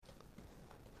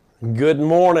Good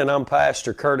morning. I'm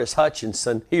Pastor Curtis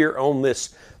Hutchinson here on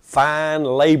this fine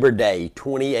Labor Day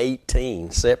 2018,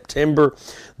 September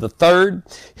the 3rd,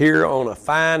 here on a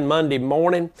fine Monday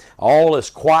morning. All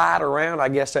is quiet around. I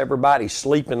guess everybody's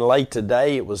sleeping late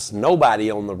today. It was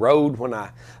nobody on the road when I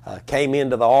came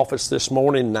into the office this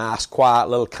morning. Nice, quiet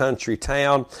little country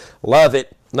town. Love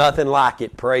it. Nothing like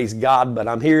it, praise God. But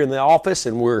I'm here in the office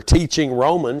and we're teaching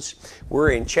Romans. We're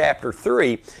in chapter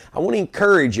 3. I want to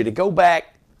encourage you to go back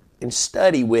and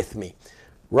study with me.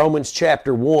 Romans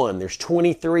chapter 1, there's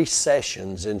 23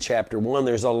 sessions in chapter 1.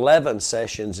 There's 11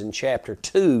 sessions in chapter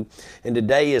 2. And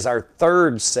today is our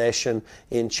third session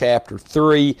in chapter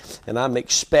 3. And I'm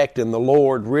expecting the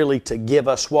Lord really to give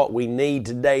us what we need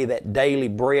today, that daily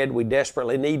bread we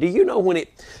desperately need. Do you know when it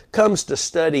comes to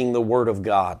studying the Word of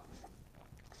God,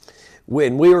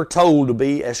 when we are told to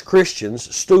be, as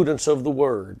Christians, students of the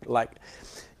Word, like,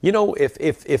 you know,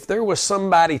 if there was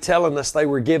somebody telling us they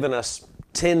were giving us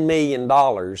 $10 million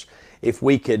if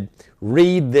we could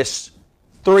read this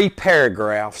 3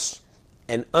 paragraphs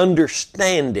and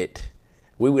understand it,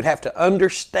 we would have to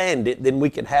understand it, then we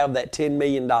could have that $10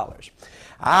 million.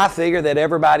 I figure that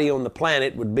everybody on the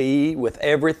planet would be, with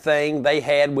everything they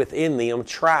had within them,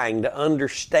 trying to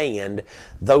understand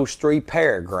those 3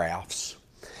 paragraphs.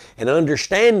 And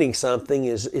understanding something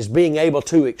is being able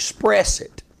to express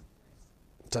it.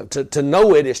 To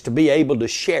know it is to be able to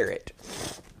share it.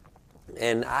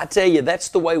 And I tell you, that's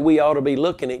the way we ought to be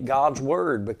looking at God's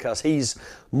Word, because He's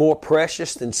more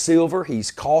precious than silver. He's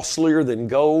costlier than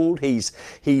gold. He's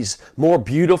more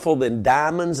beautiful than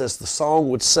diamonds, as the song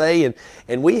would say.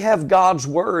 And we have God's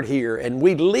Word here, and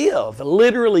we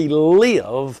literally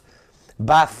live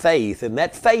by faith. And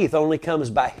that faith only comes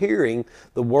by hearing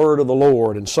the Word of the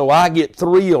Lord. And so I get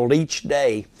thrilled each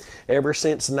day ever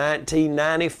since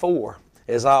 1994.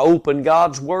 As I open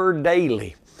God's Word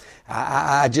daily.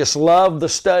 I just love the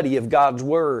study of God's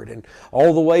Word. And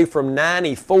all the way from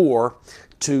 94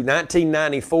 to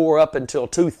 1994 up until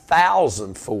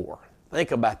 2004.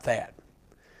 Think about that.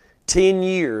 10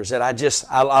 years that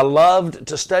I loved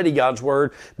to study God's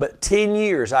Word, but 10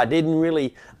 years I didn't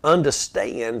really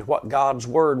understand what God's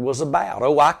Word was about.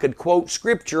 Oh, I could quote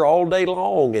Scripture all day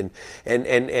long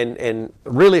and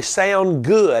really sound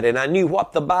good, and I knew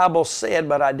what the Bible said,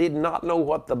 but I did not know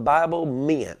what the Bible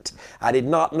meant. I did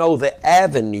not know the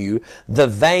avenue, the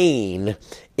vein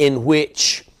in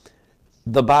which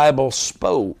the Bible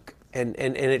spoke. And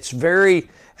it's very...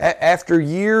 After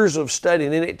years of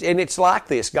studying, and it's like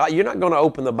this, God, you're not going to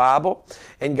open the Bible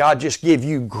and God just give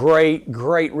you great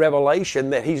revelation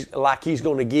that He's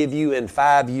going to give you in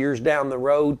 5 years down the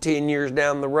road, 10 years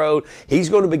down the road. He's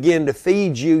going to begin to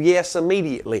feed you, yes,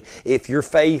 immediately, if your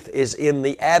faith is in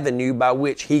the avenue by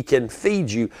which He can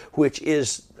feed you, which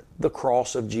is the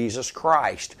cross of Jesus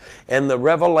Christ. And the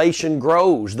revelation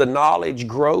grows, the knowledge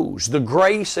grows, the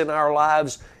grace in our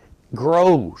lives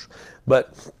grows.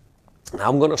 But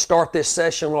I'm going to start this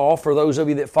session off, for those of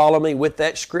you that follow me, with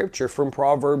that scripture from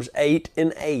Proverbs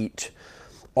 8:8.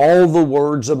 All the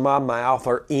words of my mouth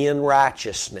are in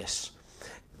righteousness.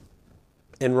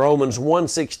 And Romans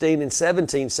 1:16 and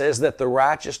 17 says that the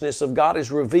righteousness of God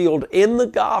is revealed in the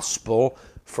gospel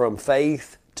from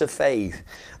faith to faith.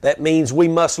 That means we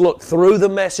must look through the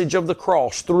message of the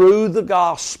cross, through the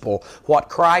gospel, what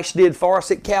Christ did for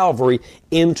us at Calvary,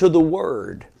 into the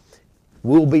Word.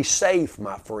 We'll be safe,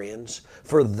 my friends,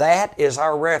 for that is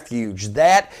our refuge.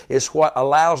 That is what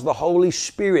allows the Holy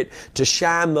Spirit to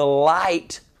shine the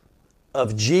light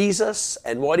of Jesus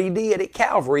and what He did at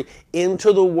Calvary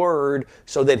into the Word,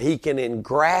 so that He can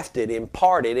engraft it,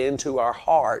 impart it into our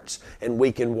hearts, and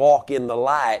we can walk in the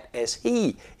light as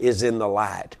He is in the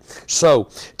light. So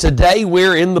today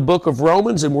we're in the book of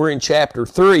Romans and we're in chapter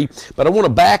 3, but I want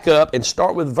to back up and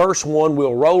start with verse 1.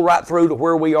 We'll roll right through to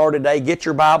where we are today. Get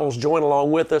your Bibles, join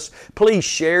along with us. Please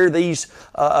share these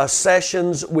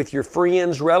sessions with your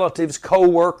friends, relatives,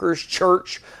 co-workers,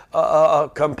 church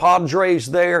compadres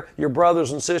there, your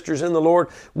brothers and sisters in the Lord.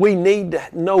 We need to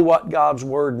know what God's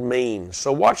Word means.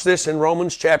 So watch this in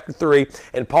Romans chapter 3,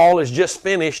 and Paul has just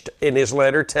finished in his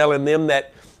letter telling them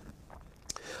that,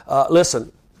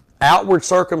 listen, outward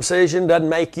circumcision doesn't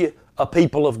make you a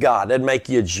people of God, doesn't make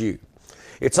you a Jew.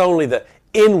 It's only the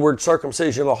inward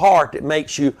circumcision of the heart that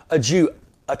makes you a Jew,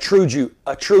 a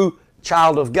true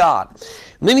child of God.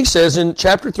 And then he says in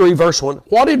chapter 3, verse 1,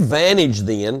 what advantage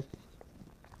then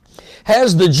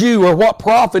has the Jew, or what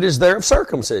profit is there of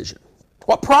circumcision?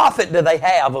 What profit do they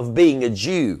have of being a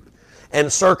Jew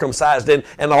and circumcised and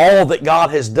all that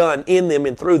God has done in them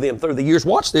and through them through the years?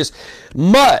 Watch this.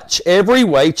 Much every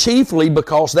way, chiefly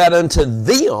because that unto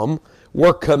them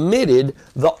were committed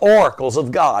the oracles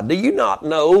of God. Do you not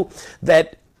know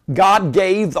that God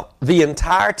gave the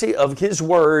entirety of His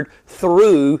Word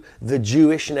through the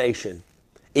Jewish nation?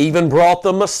 Even brought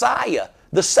the Messiah,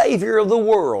 the Savior of the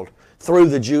world, through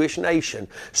the Jewish nation.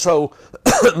 So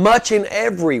much in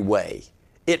every way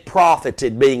it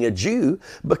profited being a Jew,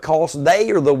 because they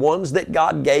are the ones that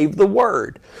God gave the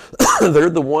Word.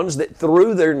 They're the ones that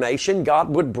through their nation God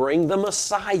would bring the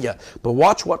Messiah. But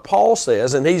watch what Paul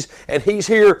says, and he's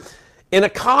here in a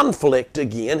conflict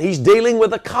again. He's dealing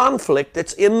with a conflict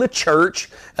that's in the church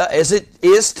as it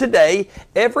is today.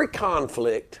 Every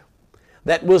conflict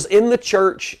that was in the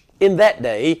church in that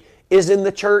day is in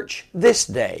the church this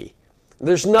day.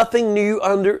 There's nothing new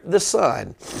under the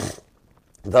sun.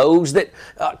 Those that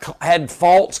had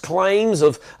false claims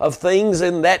of things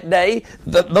in that day,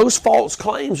 those false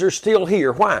claims are still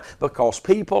here. Why? Because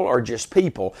people are just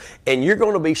people. And you're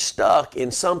going to be stuck in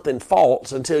something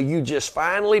false until you just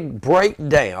finally break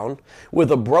down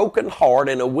with a broken heart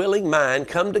and a willing mind,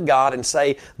 come to God and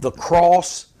say, the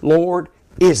cross, Lord,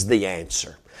 is the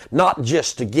answer. Not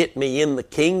just to get me in the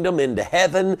kingdom, into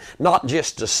heaven, not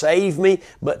just to save me,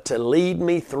 but to lead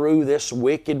me through this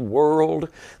wicked world,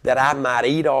 that I might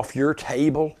eat off your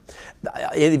table,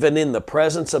 even in the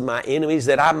presence of my enemies,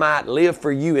 that I might live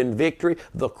for you in victory.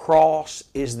 The cross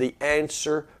is the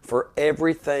answer for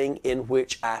everything in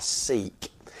which I seek.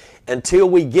 Until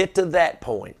we get to that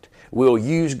point, we'll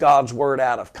use God's Word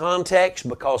out of context,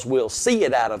 because we'll see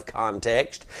it out of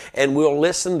context, and we'll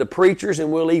listen to preachers,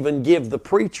 and we'll even give the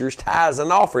preachers tithes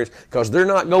and offerings, because they're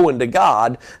not going to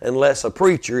God unless a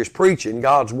preacher is preaching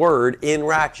God's Word in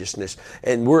righteousness,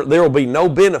 and there will be no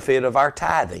benefit of our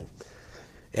tithing.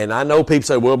 And I know people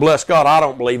say, well, bless God, I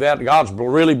don't believe that. God's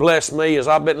really blessed me as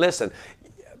I've been. Listen,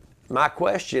 my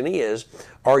question is,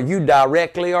 are you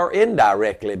directly or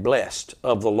indirectly blessed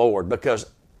of the Lord? Because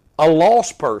a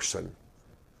lost person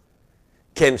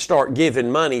can start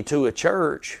giving money to a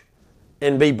church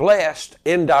and be blessed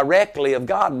indirectly of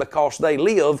God, because they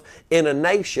live in a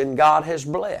nation God has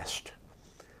blessed.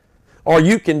 Or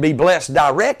you can be blessed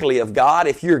directly of God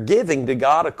if you're giving to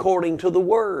God according to the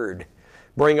Word.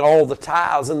 Bring all the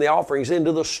tithes and the offerings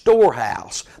into the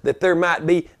storehouse, that there might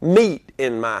be meat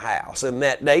in my house. And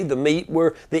that day the meat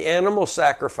were the animal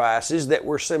sacrifices that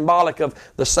were symbolic of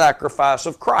the sacrifice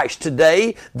of Christ.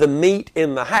 Today, the meat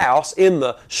in the house, in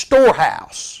the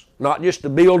storehouse, not just a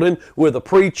building with a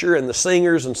preacher and the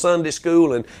singers and Sunday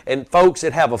school and folks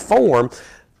that have a form,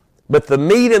 but the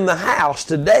meat in the house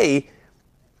today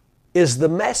is the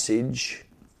message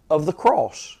of the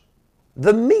cross.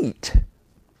 The meat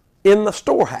in the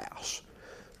storehouse.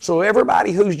 So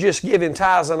everybody who's just giving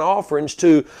tithes and offerings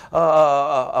to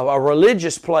a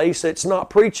religious place that's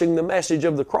not preaching the message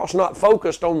of the cross, not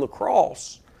focused on the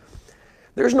cross,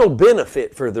 there's no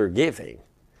benefit for their giving.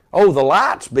 Oh, the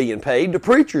light's being paid, the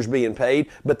preacher's being paid,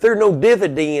 but there are no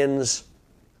dividends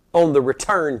on the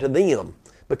return to them,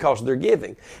 because they're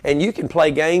giving. And you can play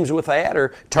games with that,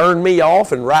 or turn me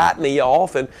off and write me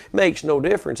off, and it makes no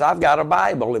difference. I've got a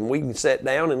Bible, and we can sit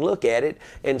down and look at it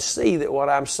and see that what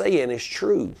I'm saying is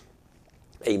true.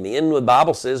 Amen. The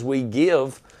Bible says we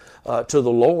give to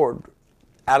the Lord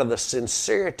out of the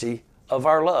sincerity of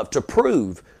our love, to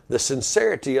prove the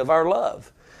sincerity of our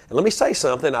love. And let me say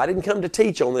something. I didn't come to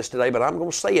teach on this today, but I'm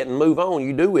going to say it and move on.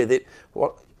 You do with it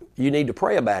what you need to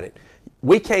pray about it.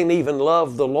 We can't even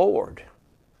love the Lord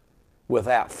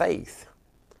without faith.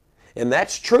 And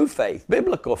that's true faith,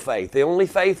 biblical faith. The only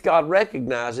faith God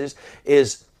recognizes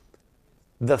is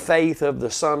the faith of the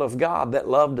Son of God that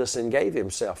loved us and gave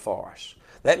Himself for us.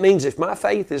 That means if my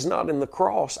faith is not in the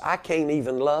cross, I can't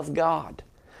even love God,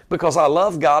 because I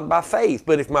love God by faith.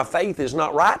 But if my faith is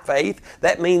not right faith,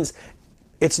 that means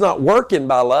it's not working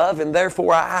by love, and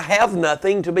therefore I have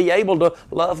nothing to be able to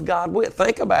love God with.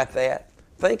 Think about that.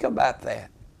 Think about that.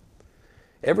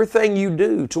 Everything you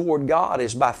do toward God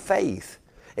is by faith.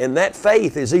 And that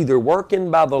faith is either working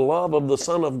by the love of the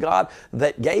Son of God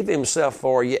that gave Himself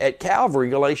for you at Calvary,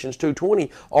 Galatians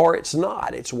 2:20, or it's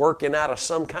not. It's working out of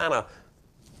some kind of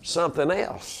something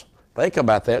else. Think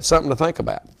about that. Something to think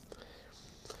about.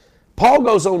 Paul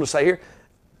goes on to say here,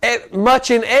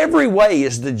 much in every way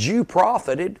is the Jew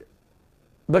profited,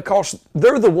 because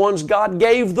they're the ones God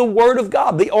gave the Word of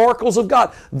God, the oracles of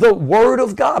God, the Word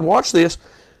of God. Watch this.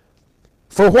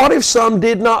 For what if some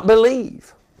did not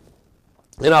believe?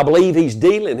 And I believe he's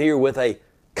dealing here with a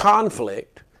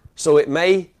conflict, so it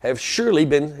may have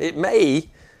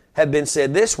been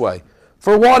said this way.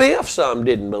 For what if some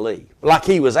didn't believe? Like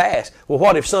he was asked, well,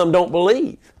 what if some don't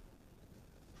believe?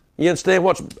 You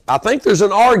understand I think there's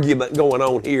an argument going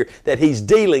on here that he's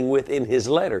dealing with in his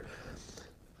letter.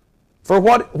 For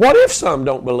what if some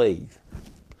don't believe?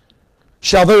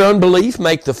 Shall their unbelief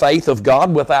make the faith of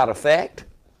God without effect?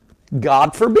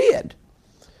 God forbid.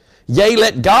 Yea,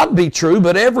 let God be true,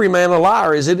 but every man a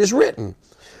liar, as it is written,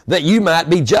 that you might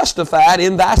be justified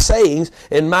in thy sayings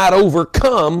and might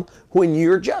overcome when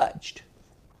you're judged.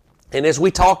 And as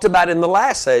we talked about in the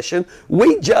last session,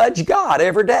 we judge God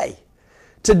every day.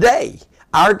 Today,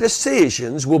 our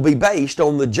decisions will be based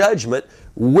on the judgment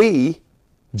we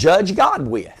judge God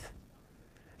with.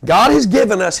 God has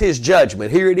given us His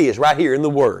judgment. Here it is, right here in the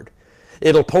Word.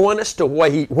 It'll point us to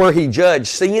where He judged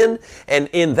sin, and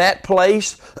in that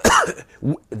place,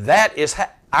 that is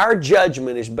our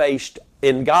judgment is based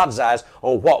in God's eyes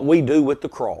on what we do with the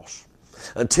cross.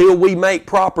 Until we make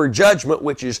proper judgment,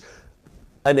 which is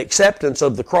an acceptance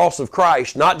of the cross of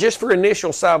Christ, not just for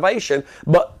initial salvation,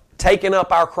 but taking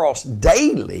up our cross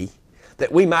daily,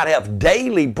 that we might have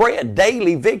daily bread,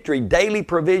 daily victory, daily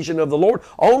provision of the Lord,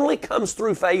 only comes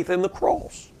through faith in the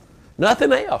cross.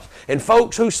 Nothing else. And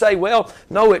folks who say, well,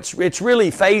 no, it's really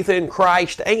faith in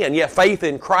Christ and, faith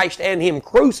in Christ and Him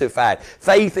crucified.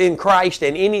 Faith in Christ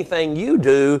and anything you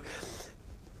do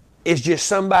is just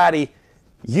somebody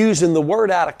using the word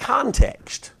out of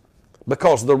context.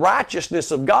 Because the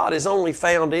righteousness of God is only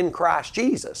found in Christ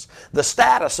Jesus. The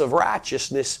status of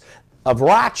righteousness,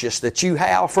 righteous that you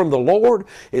have from the Lord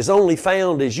is only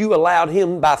found as you allowed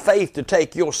Him by faith to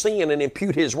take your sin and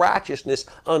impute His righteousness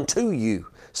unto you.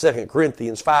 2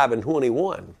 Corinthians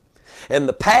 5:21. And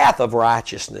the path of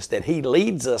righteousness that He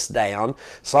leads us down,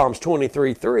 Psalms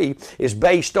 23:3, is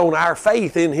based on our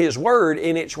faith in His Word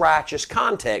in its righteous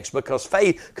context, because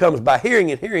faith comes by hearing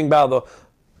and hearing by the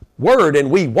Word, and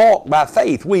we walk by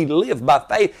faith. We live by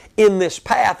faith in this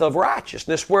path of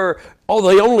righteousness, where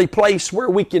the only place where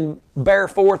we can bear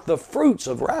forth the fruits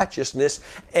of righteousness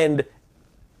and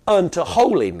unto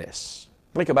holiness.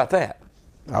 Think about that.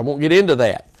 I won't get into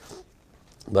that.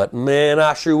 But man,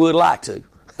 I sure would like to.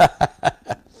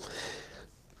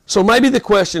 So maybe the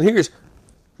question here is,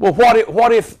 well,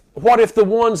 what if the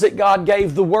ones that God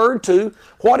gave the word to,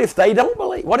 what if they don't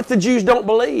believe? What if the Jews don't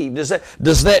believe? Does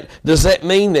that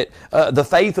mean that the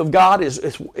faith of God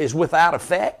is without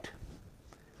effect?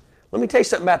 Let me tell you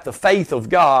something about the faith of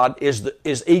God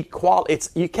is equal.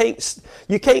 You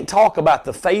can't talk about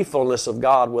the faithfulness of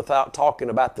God without talking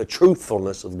about the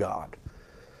truthfulness of God.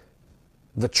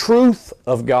 The truth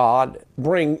of God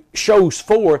shows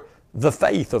forth the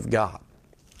faith of God.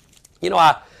 You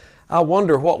know, I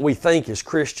wonder what we think as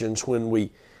Christians when we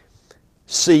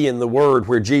see in the Word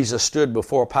where Jesus stood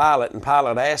before Pilate and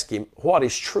Pilate asked Him, what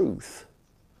is truth?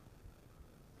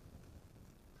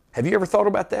 Have you ever thought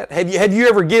about that? Have you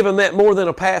ever given that more than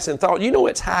a passing thought? You know,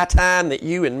 it's high time that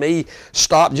you and me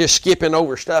stop just skipping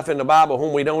over stuff in the Bible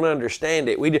when we don't understand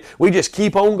it. We just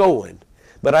keep on going.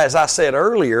 But as I said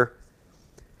earlier,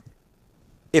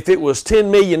 if it was $10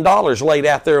 million laid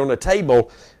out there on the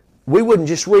table, we wouldn't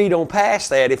just read on past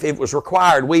that. If it was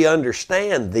required we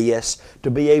understand this to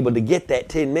be able to get that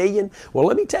 $10 million. Well,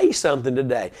 let me tell you something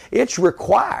today. It's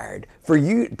required for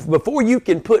you, before you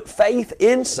can put faith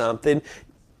in something,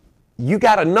 you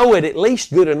got to know it at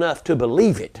least good enough to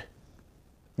believe it.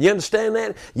 You understand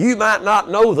that? You might not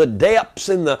know the depths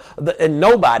and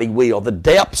nobody will, the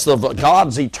depths of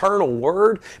God's eternal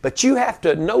Word, but you have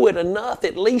to know it enough,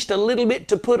 at least a little bit,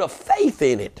 to put a faith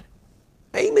in it.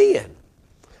 Amen.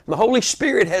 The Holy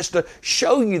Spirit has to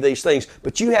show you these things,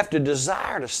 but you have to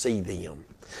desire to see them.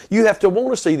 You have to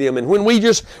want to see them. And when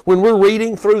we're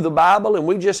reading through the Bible and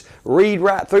we just read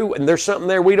right through and there's something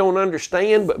there we don't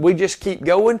understand, but we just keep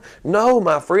going, no,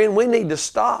 my friend, we need to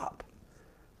stop.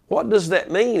 What does that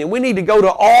mean? And we need to go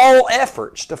to all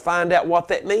efforts to find out what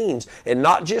that means. And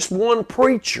not just one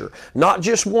preacher, not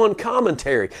just one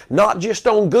commentary, not just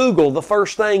on Google, the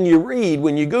first thing you read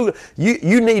when you Google.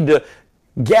 You need to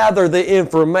gather the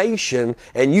information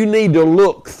and you need to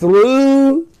look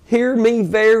through, hear me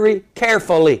very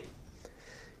carefully.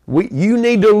 You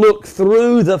need to look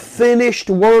through the finished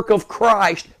work of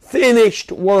Christ,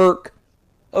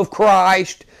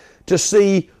 to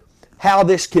see how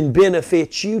this can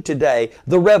benefit you today.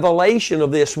 The revelation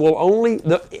of this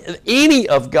any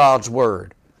of God's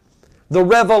Word. The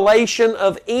revelation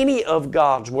of any of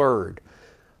God's Word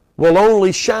will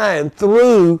only shine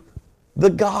through the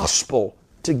gospel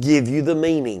to give you the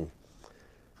meaning.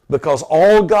 Because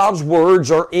all God's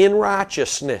words are in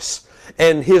righteousness.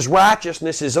 And His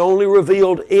righteousness is only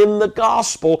revealed in the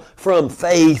gospel from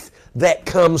faith that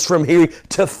comes from hearing,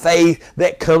 to faith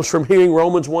that comes from hearing,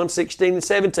 Romans 1:16 and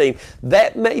 17.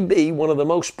 That may be one of the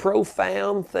most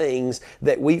profound things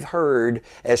that we've heard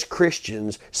as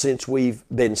Christians since we've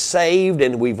been saved,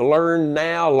 and we've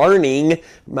learning,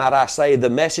 might I say, the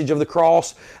message of the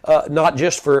cross, not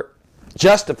just for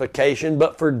justification,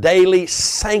 but for daily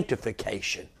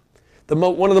sanctification.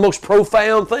 One of the most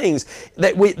profound things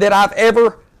that I've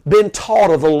ever been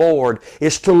taught of the Lord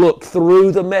is to look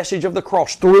through the message of the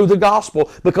cross, through the gospel,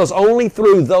 because only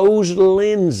through those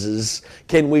lenses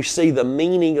can we see the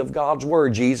meaning of God's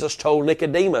Word. Jesus told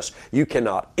Nicodemus, you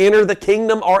cannot enter the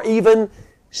kingdom or even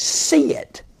see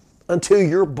it until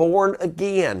you're born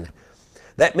again.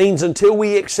 That means until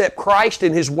we accept Christ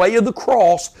and His way of the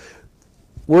cross,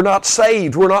 we're not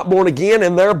saved, we're not born again,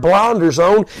 and they're blinders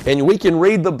on, and we can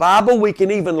read the Bible, we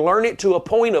can even learn it to a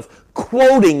point of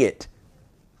quoting it.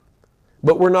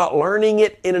 But we're not learning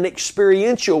it in an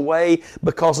experiential way,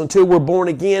 because until we're born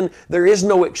again, there is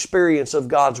no experience of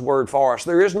God's Word for us.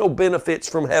 There is no benefits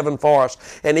from heaven for us.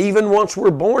 And even once we're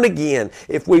born again,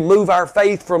 if we move our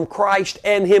faith from Christ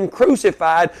and Him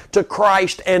crucified to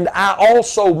Christ and I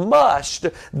also must,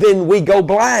 then we go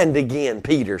blind again,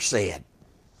 Peter said.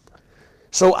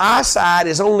 So eyesight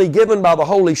is only given by the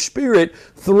Holy Spirit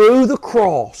through the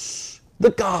cross, the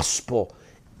gospel,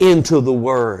 into the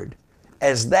Word,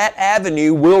 as that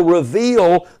avenue will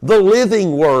reveal the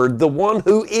living Word, the one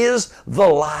who is the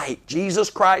light, Jesus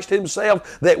Christ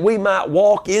Himself, that we might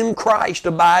walk in Christ,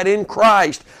 abide in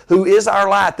Christ, who is our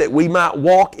light, that we might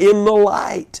walk in the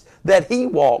light that He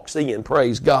walks in.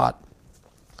 Praise God.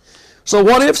 So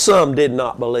what if some did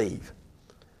not believe?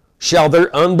 Shall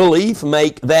their unbelief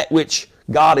make that which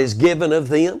God has given of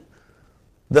them,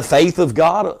 the faith of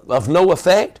God, of no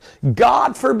effect?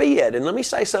 God forbid. And let me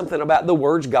say something about the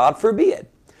words God forbid.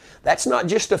 That's not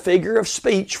just a figure of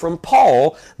speech from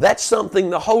Paul. That's something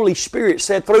the Holy Spirit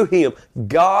said through him.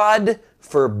 God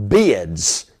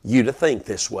forbids you to think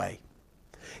this way.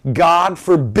 God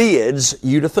forbids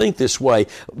you to think this way,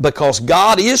 because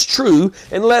God is true,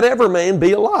 and let every man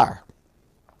be a liar.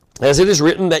 As it is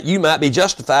written, that you might be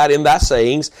justified in thy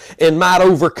sayings, and might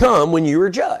overcome when you are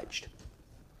judged.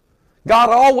 God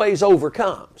always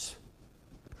overcomes.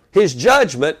 His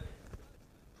judgment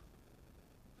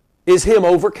is Him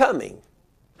overcoming.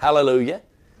 Hallelujah.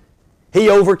 He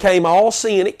overcame all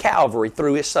sin at Calvary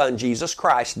through His Son, Jesus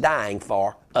Christ, dying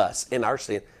for us in our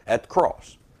sin at the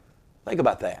cross. Think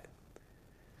about that.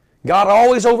 God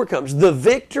always overcomes. The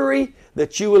victory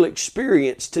that you will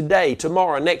experience today,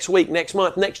 tomorrow, next week, next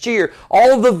month, next year,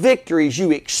 all the victories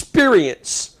you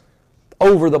experience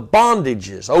over the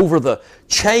bondages, over the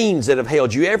chains that have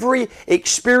held you, every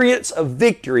experience of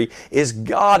victory is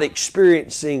God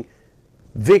experiencing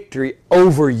victory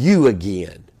over you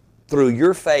again through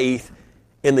your faith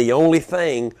in the only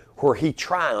thing where He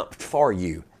triumphed for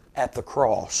you at the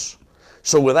cross.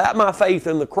 So without my faith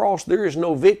in the cross, there is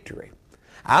no victory.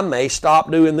 I may stop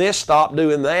doing this, stop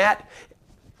doing that,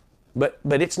 but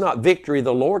it's not victory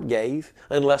the Lord gave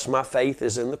unless my faith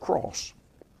is in the cross.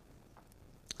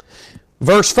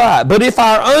 Verse 5, but if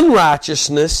our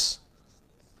unrighteousness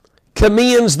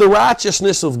commends the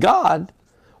righteousness of God,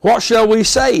 what shall we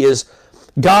say? Is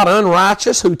God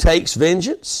unrighteous who takes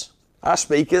vengeance? I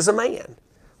speak as a man.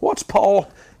 What's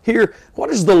Paul here?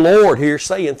 What is the Lord here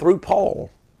saying through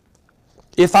Paul?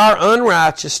 If our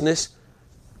unrighteousness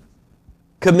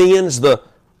commends the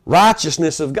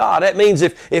righteousness of God, that means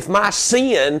if my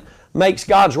sin makes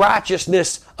God's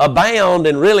righteousness abound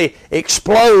and really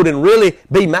explode and really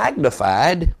be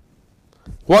magnified,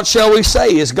 what shall we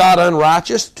say? Is God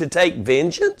unrighteous to take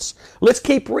vengeance? Let's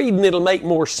keep reading, it'll make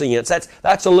more sense.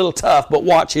 That's a little tough, but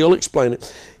watch, he'll explain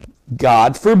it.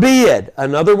 God forbid.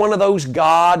 Another one of those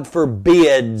God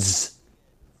forbids.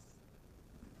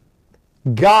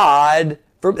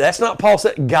 That's not Paul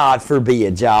said, God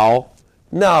forbids, y'all.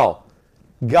 No.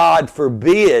 God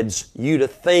forbids you to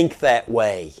think that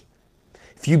way.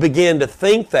 If you begin to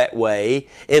think that way,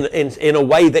 in a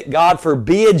way that God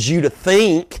forbids you to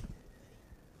think,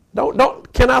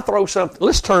 can I throw something?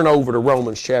 Let's turn over to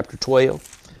Romans chapter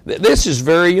 12. This is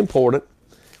very important.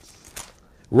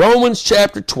 Romans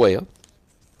chapter 12,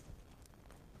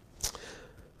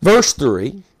 verse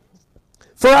 3.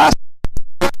 For I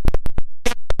say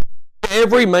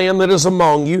every man that is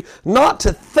among you not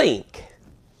to think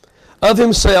of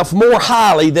himself more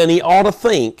highly than he ought to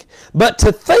think, but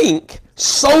to think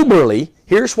soberly.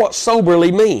 Here's what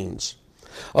soberly means.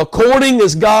 According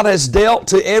as God has dealt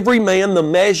to every man the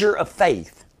measure of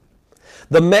faith.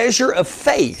 The measure of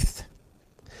faith.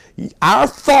 Our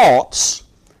thoughts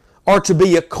are to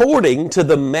be according to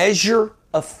the measure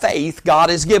of faith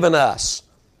God has given us.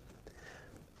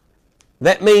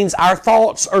 That means our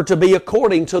thoughts are to be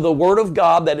according to the Word of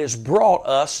God that has brought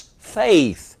us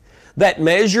faith. That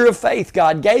measure of faith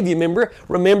God gave you.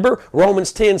 Remember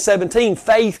Romans 10:17,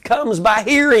 faith comes by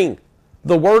hearing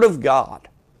the Word of God.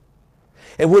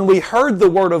 And when we heard the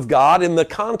Word of God in the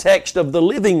context of the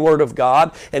living Word of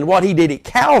God and what He did at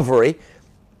Calvary,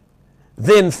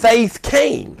 then faith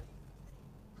came.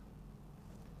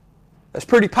 That's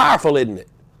pretty powerful, isn't it?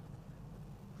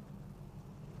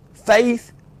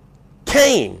 Faith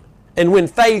came. And when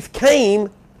faith came,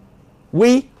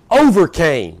 we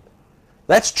overcame.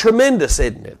 That's tremendous,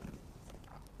 isn't it?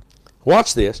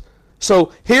 Watch this.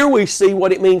 So here we see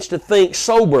what it means to think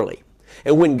soberly.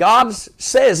 And when God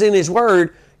says in His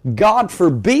Word, God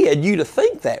forbid you to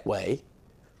think that way,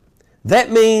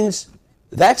 that means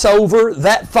that's over,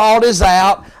 that thought is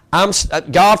out. I'm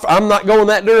not going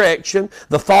that direction.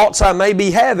 The thoughts I may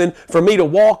be having for me to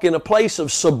walk in a place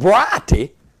of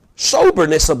sobriety,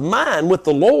 soberness of mind with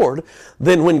the Lord,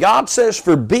 then when God says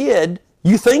forbid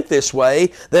you think this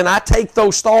way, then I take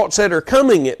those thoughts that are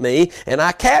coming at me and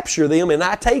I capture them and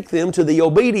I take them to the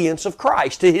obedience of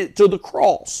Christ, to the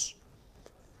cross.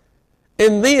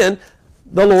 And then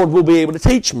the Lord will be able to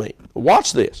teach me.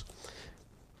 Watch this.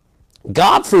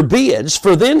 God forbids,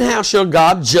 for then how shall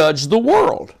God judge the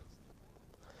world?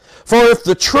 For if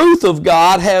the truth of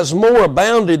God has more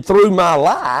abounded through my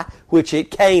lie, which it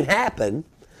can't happen,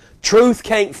 truth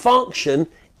can't function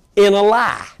in a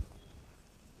lie.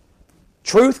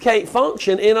 Truth can't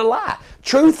function in a lie.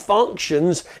 Truth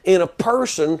functions in a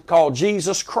person called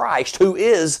Jesus Christ, who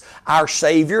is our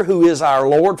Savior, who is our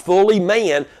Lord, fully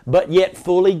man, but yet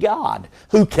fully God,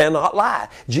 who cannot lie.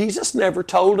 Jesus never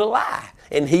told a lie,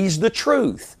 and He's the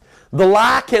truth. The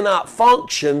lie cannot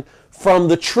function from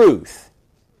the truth.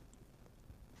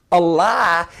 A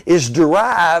lie is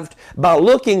derived by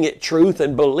looking at truth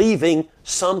and believing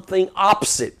something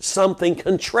opposite, something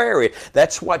contrary.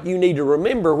 That's what you need to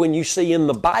remember when you see in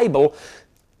the Bible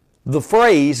the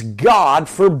phrase, God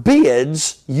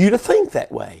forbids you to think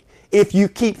that way. If you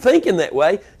keep thinking that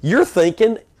way, you're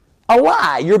thinking a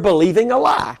lie. You're believing a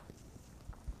lie.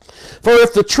 For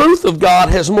if the truth of God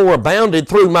has more abounded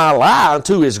through my lie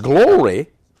unto His glory,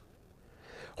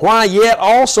 why yet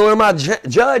also am I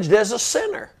judged as a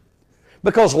sinner?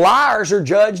 Because liars are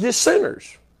judged as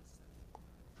sinners.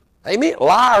 Amen.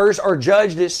 Liars are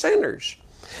judged as sinners.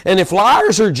 And if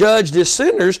liars are judged as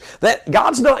sinners, that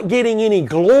God's not getting any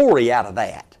glory out of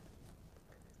that.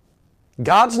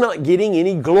 God's not getting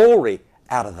any glory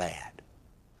out of that.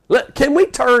 Can we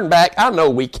turn back? I know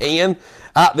we can.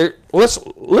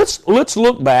 Let's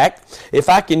look back, if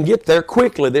I can get there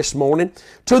quickly this morning,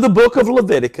 to the book of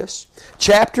Leviticus,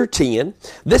 chapter 10.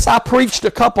 This I preached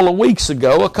a couple of weeks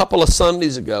ago, a couple of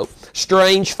Sundays ago,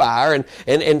 strange fire,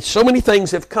 and so many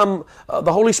things have come,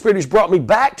 the Holy Spirit has brought me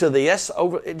back to this,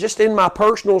 just in my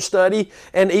personal study,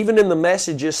 and even in the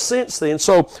messages since then.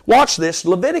 So watch this,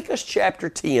 Leviticus chapter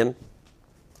 10,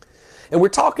 and we're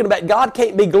talking about God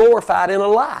can't be glorified in a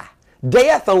lie.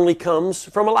 Death only comes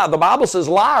from a lie. The Bible says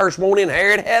liars won't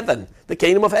inherit heaven, the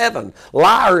kingdom of heaven.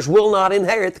 Liars will not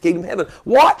inherit the kingdom of heaven.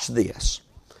 Watch this.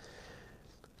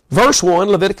 Verse 1,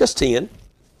 Leviticus 10.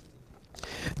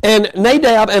 And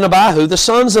Nadab and Abihu, the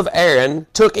sons of Aaron,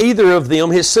 took either of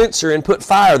them his censer and put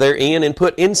fire therein and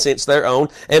put incense thereon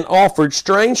and offered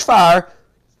strange fire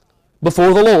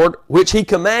before the Lord, which He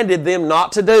commanded them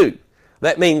not to do.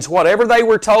 That means whatever they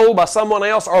were told by someone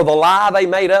else or the lie they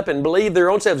made up and believed their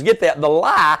own selves. Get that? The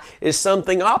lie is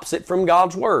something opposite from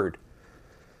God's Word.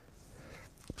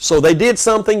 So they did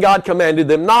something God commanded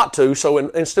them not to. So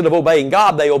instead of obeying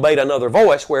God, they obeyed another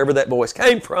voice, wherever that voice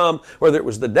came from, whether it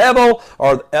was the devil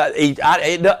or it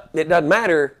doesn't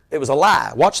matter. It was a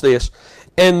lie. Watch this.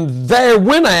 And there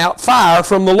went out fire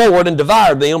from the Lord and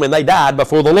devoured them, and they died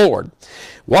before the Lord.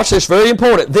 Watch this, very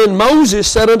important. Then Moses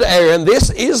said unto Aaron, this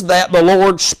is that the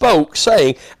Lord spoke,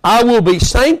 saying, I will be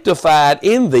sanctified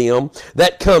in them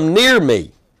that come near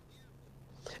me.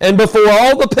 And before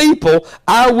all the people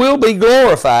I will be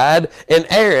glorified. And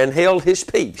Aaron held his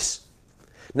peace.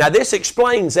 Now this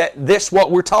explains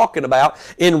what we're talking about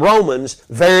in Romans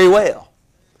very well.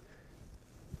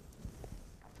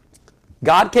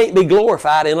 God can't be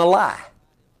glorified in a lie,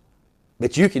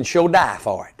 but you can sure die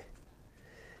for it.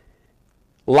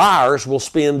 Liars will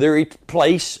spend their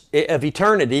place of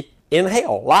eternity in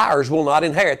hell. Liars will not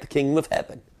inherit the kingdom of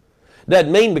heaven.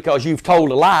 Doesn't mean because you've told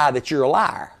a lie that you're a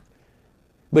liar.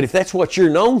 But if that's what you're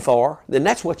known for, then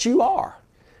that's what you are.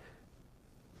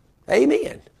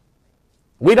 Amen.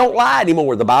 We don't lie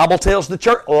anymore. The Bible tells the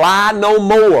church, lie no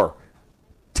more.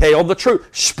 Tell the truth.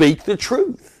 Speak the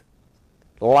truth.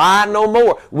 Lie no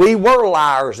more. We were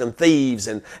liars and thieves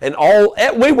and all.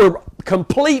 We were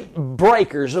complete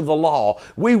breakers of the law.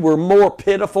 We were more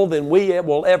pitiful than we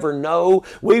will ever know.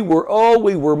 We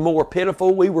were more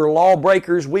pitiful. We were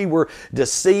lawbreakers. We were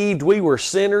deceived. We were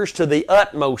sinners to the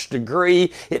utmost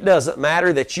degree. It doesn't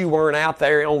matter that you weren't out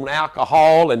there on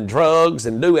alcohol and drugs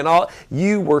and doing all.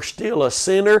 You were still a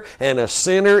sinner, and a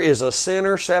sinner is a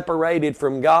sinner separated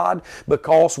from God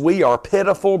because we are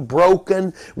pitiful,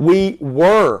 broken. We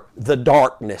were the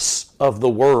darkness of the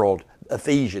world,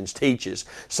 Ephesians teaches.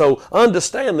 So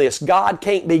understand this, God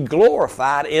can't be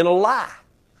glorified in a lie.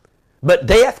 But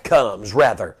death comes,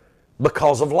 rather,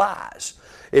 because of lies.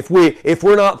 If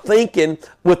we're not thinking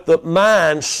with the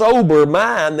mind, sober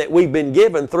mind that we've been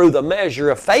given through the measure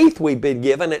of faith we've been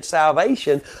given at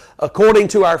salvation, according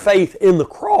to our faith in the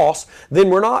cross, then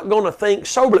we're not going to think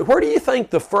soberly. Where do you think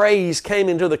the phrase came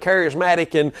into the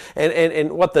charismatic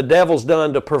and what the devil's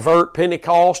done to pervert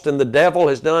Pentecost and the devil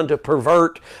has done to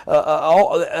pervert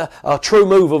a true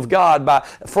move of God by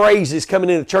phrases coming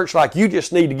into the church like, you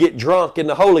just need to get drunk in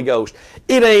the Holy Ghost?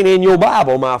 It ain't in your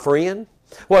Bible, my friend.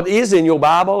 What is in your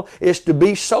Bible is to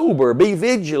be sober, be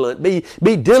vigilant,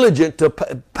 be diligent to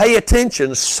pay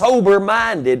attention,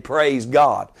 sober-minded, praise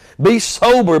God. Be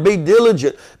sober, be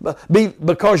diligent,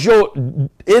 because your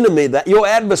enemy, your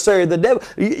adversary, the devil,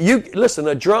 listen,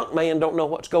 a drunk man don't know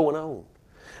what's going on.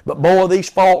 But boy, these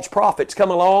false prophets come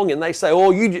along and they say,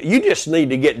 oh, you just need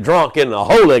to get drunk in the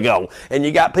Holy Ghost. And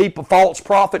you got people, false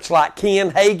prophets like Ken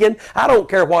Hagin. I don't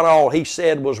care what all he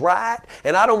said was right,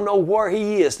 and I don't know where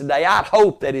he is today. I'd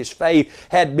hope that his faith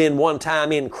had been one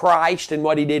time in Christ and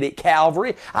what he did at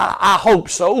Calvary. I hope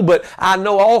so, but I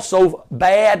know also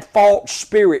bad false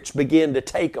spirits begin to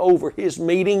take over his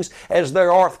meetings, as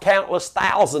there are countless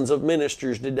thousands of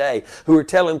ministers today who are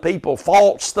telling people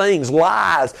false things,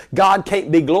 lies. God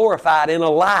can't be glorified in a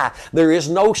lie. There is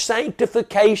no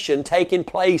sanctification taking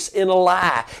place in a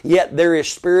lie, yet there is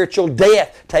spiritual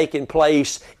death taking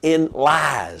place in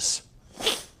lies.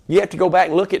 You have to go back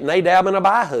and look at Nadab and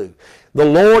Abihu. The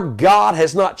Lord God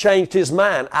has not changed His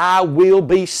mind. I will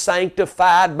be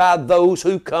sanctified by those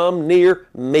who come near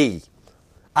me.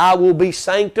 I will be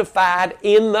sanctified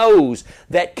in those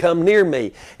that come near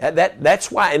me.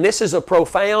 That's why, and this is a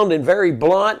profound and very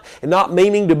blunt, and not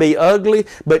meaning to be ugly,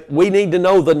 but we need to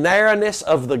know the narrowness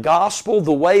of the gospel.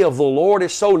 The way of the Lord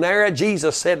is so narrow.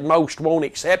 Jesus said most won't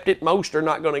accept it. Most are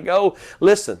not going to go.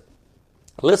 Listen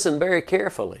very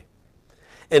carefully.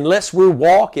 Unless we're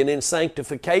walking in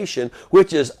sanctification,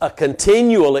 which is a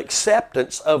continual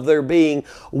acceptance of there being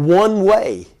one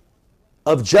way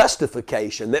of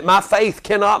justification, that my faith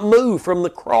cannot move from the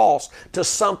cross to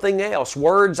something else.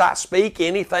 Words I speak,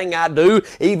 anything I do,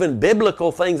 even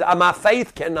biblical things, my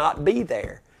faith cannot be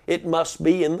there. It must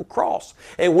be in the cross.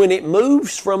 And when it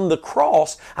moves from the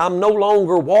cross, I'm no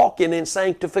longer walking in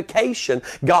sanctification.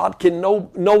 God can no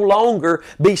longer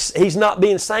be, He's not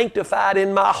being sanctified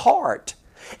in my heart.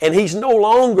 And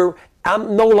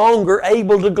I'm no longer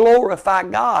able to glorify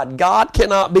God. God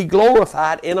cannot be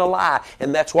glorified in a lie.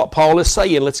 And that's what Paul is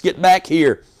saying. Let's get back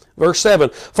here. Verse 7.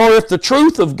 For if the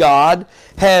truth of God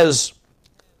has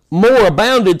more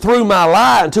abounded through my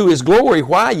lie unto His glory,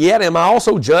 why yet am I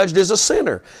also judged as a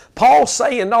sinner? Paul's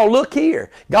saying, no, look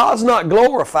here. God's not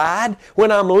glorified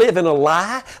when I'm living a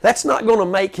lie. That's not going to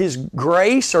make His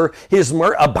grace or His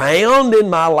mercy abound in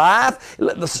my life.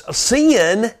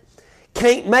 Sin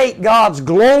can't make God's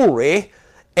glory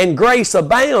and grace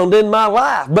abound in my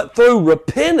life. But through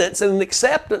repentance and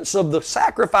acceptance of the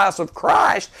sacrifice of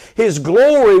Christ, His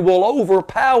glory will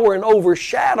overpower and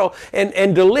overshadow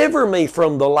and deliver me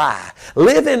from the lie.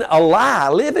 Living a lie,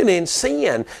 living in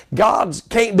sin, God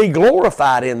can't be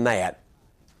glorified in that.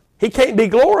 He can't be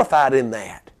glorified in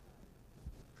that.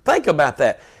 Think about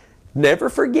that. Never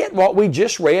forget what we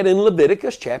just read in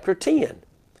Leviticus chapter 10.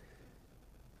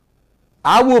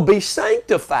 I will be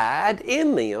sanctified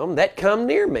in them that come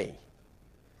near me.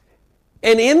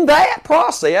 And in that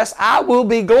process, I will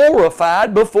be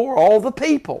glorified before all the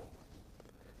people.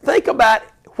 Think about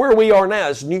where we are now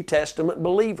as New Testament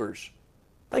believers.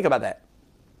 Think about that.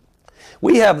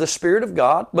 We have the Spirit of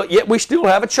God, but yet we still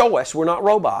have a choice. We're not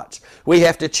robots. We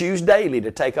have to choose daily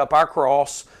to take up our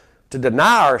cross, to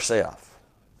deny ourselves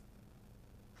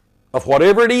of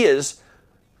whatever it is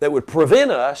that would prevent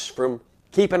us from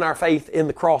keeping our faith in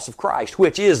the cross of Christ,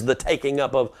 which is the taking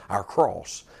up of our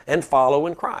cross and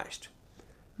following Christ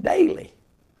daily.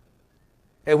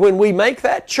 And when we make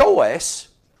that choice,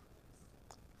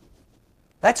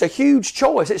 that's a huge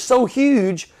choice. It's so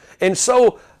huge, and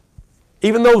so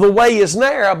even though the way is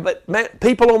narrow, but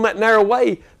people on that narrow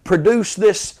way produce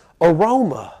this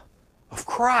aroma of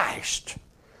Christ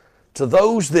to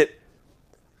those that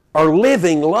are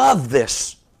living, love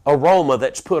this aroma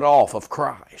that's put off of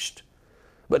Christ.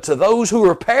 But to those who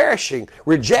are perishing,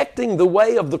 rejecting the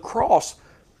way of the cross,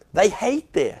 they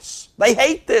hate this. They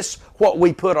hate this, what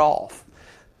we put off.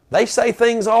 They say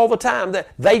things all the time that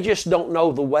they just don't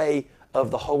know the way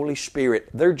of the Holy Spirit.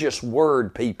 They're just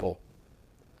word people.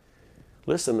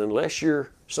 Listen, unless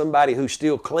you're somebody who's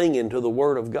still clinging to the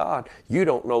Word of God, you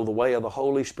don't know the way of the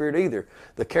Holy Spirit either.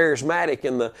 The charismatic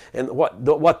and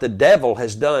what the devil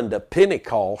has done to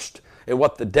Pentecost, and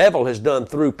what the devil has done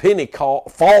through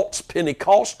false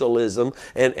Pentecostalism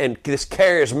and this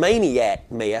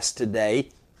charismaniac mess today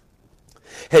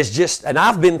has just, and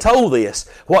I've been told this,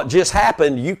 what just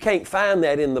happened, you can't find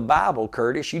that in the Bible,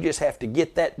 Curtis. You just have to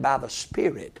get that by the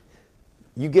Spirit.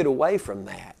 You get away from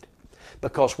that.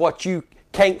 Because what you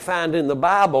can't find in the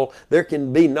Bible, there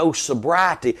can be no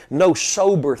sobriety, no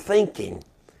sober thinking.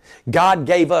 God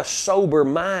gave us sober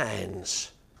minds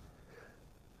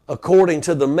according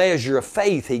to the measure of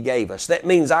faith He gave us. That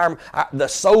means the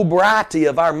sobriety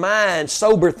of our mind,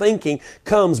 sober thinking,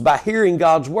 comes by hearing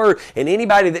God's Word. And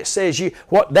anybody that says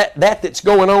that's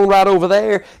going on right over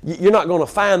there, you're not going to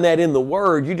find that in the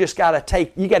Word. You just got to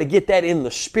get that in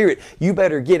the Spirit. You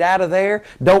better get out of there.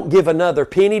 Don't give another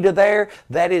penny to there.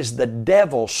 That is the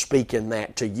devil speaking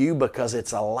that to you, because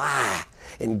it's a lie.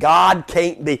 And God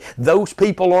can't be, those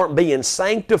people aren't being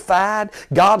sanctified.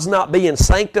 God's not being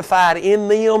sanctified in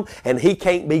them, and He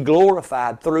can't be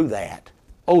glorified through that.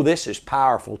 Oh, this is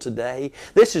powerful today.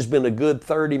 This has been a good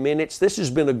 30 minutes. This has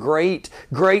been a great,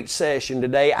 great session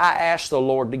today. I asked the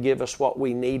Lord to give us what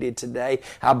we needed today.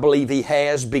 I believe He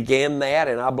has began that,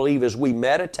 and I believe as we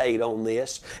meditate on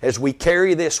this, as we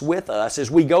carry this with us,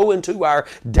 as we go into our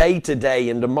day today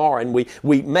and tomorrow, and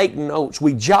we make notes,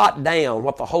 we jot down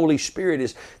what the Holy Spirit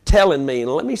is telling me.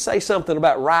 And let me say something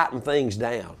about writing things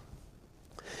down.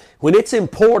 When it's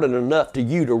important enough to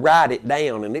you to write it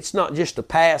down, and it's not just a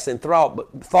passing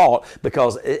thought,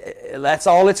 because that's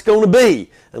all it's going to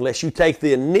be, unless you take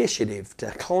the initiative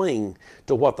to cling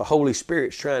to what the Holy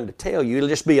Spirit's trying to tell you. It'll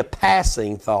just be a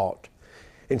passing thought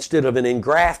instead of an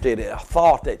engrafted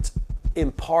thought that's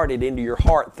imparted into your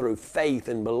heart through faith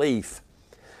and belief.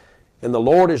 And the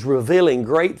Lord is revealing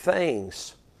great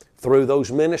things through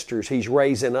those ministers He's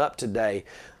raising up today,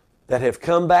 that have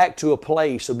come back to a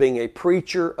place of being a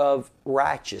preacher of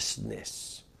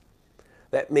righteousness.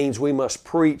 That means we must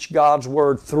preach God's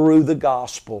Word through the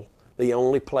gospel, the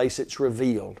only place it's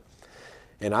revealed.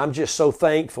 And I'm just so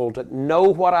thankful to know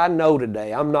what I know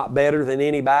today. I'm not better than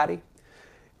anybody.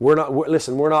 We're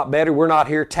not better. We're not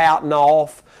here touting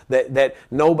off that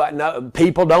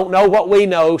people don't know what we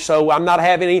know, so I'm not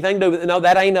having anything to do with it. No,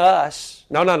 that ain't us.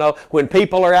 No. When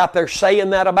people are out there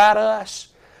saying that about us,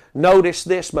 notice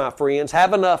this, my friends.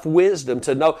 Have enough wisdom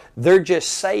to know they're just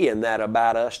saying that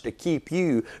about us to keep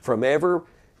you from ever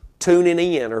tuning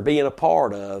in or being a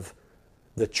part of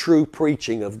the true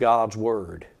preaching of God's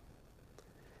Word.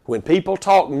 When people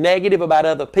talk negative about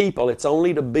other people, it's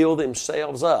only to build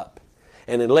themselves up.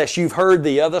 And unless you've heard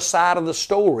the other side of the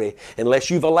story, unless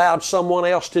you've allowed someone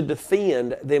else to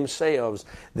defend themselves,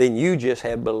 then you just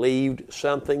have believed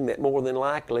something that more than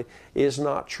likely is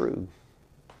not true.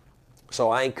 So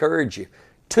I encourage you,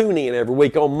 tune in every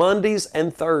week on Mondays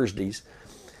and Thursdays.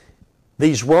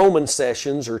 These Roman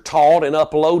sessions are taught and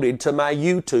uploaded to my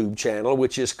YouTube channel,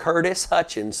 which is Curtis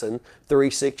Hutchinson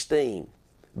 316,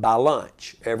 by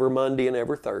lunch, every Monday and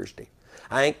every Thursday.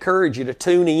 I encourage you to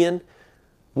tune in,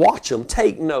 watch them,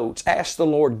 take notes, ask the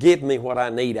Lord, give me what I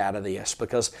need out of this,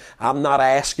 because I'm not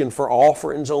asking for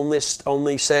offerings on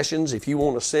these sessions. If you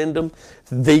want to send them,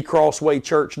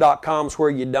 thecrosswaychurch.com is where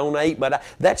you donate, but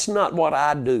that's not what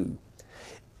I do.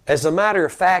 As a matter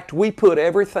of fact, we put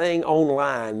everything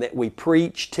online that we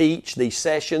preach, teach, these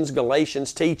sessions,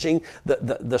 Galatians teaching,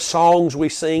 the songs we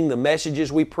sing, the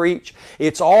messages we preach,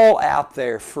 it's all out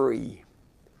there free.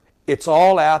 It's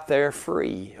all out there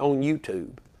free on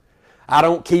YouTube. I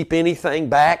don't keep anything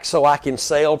back so I can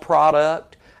sell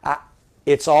product.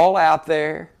 It's all out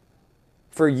there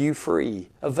for you free.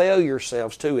 Avail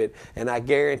yourselves to it, and I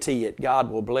guarantee it, God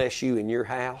will bless you in your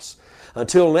house.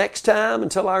 Until next time,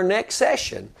 until our next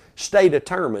session, stay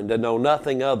determined to know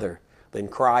nothing other than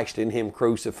Christ and Him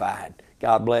crucified.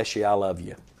 God bless you. I love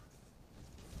you.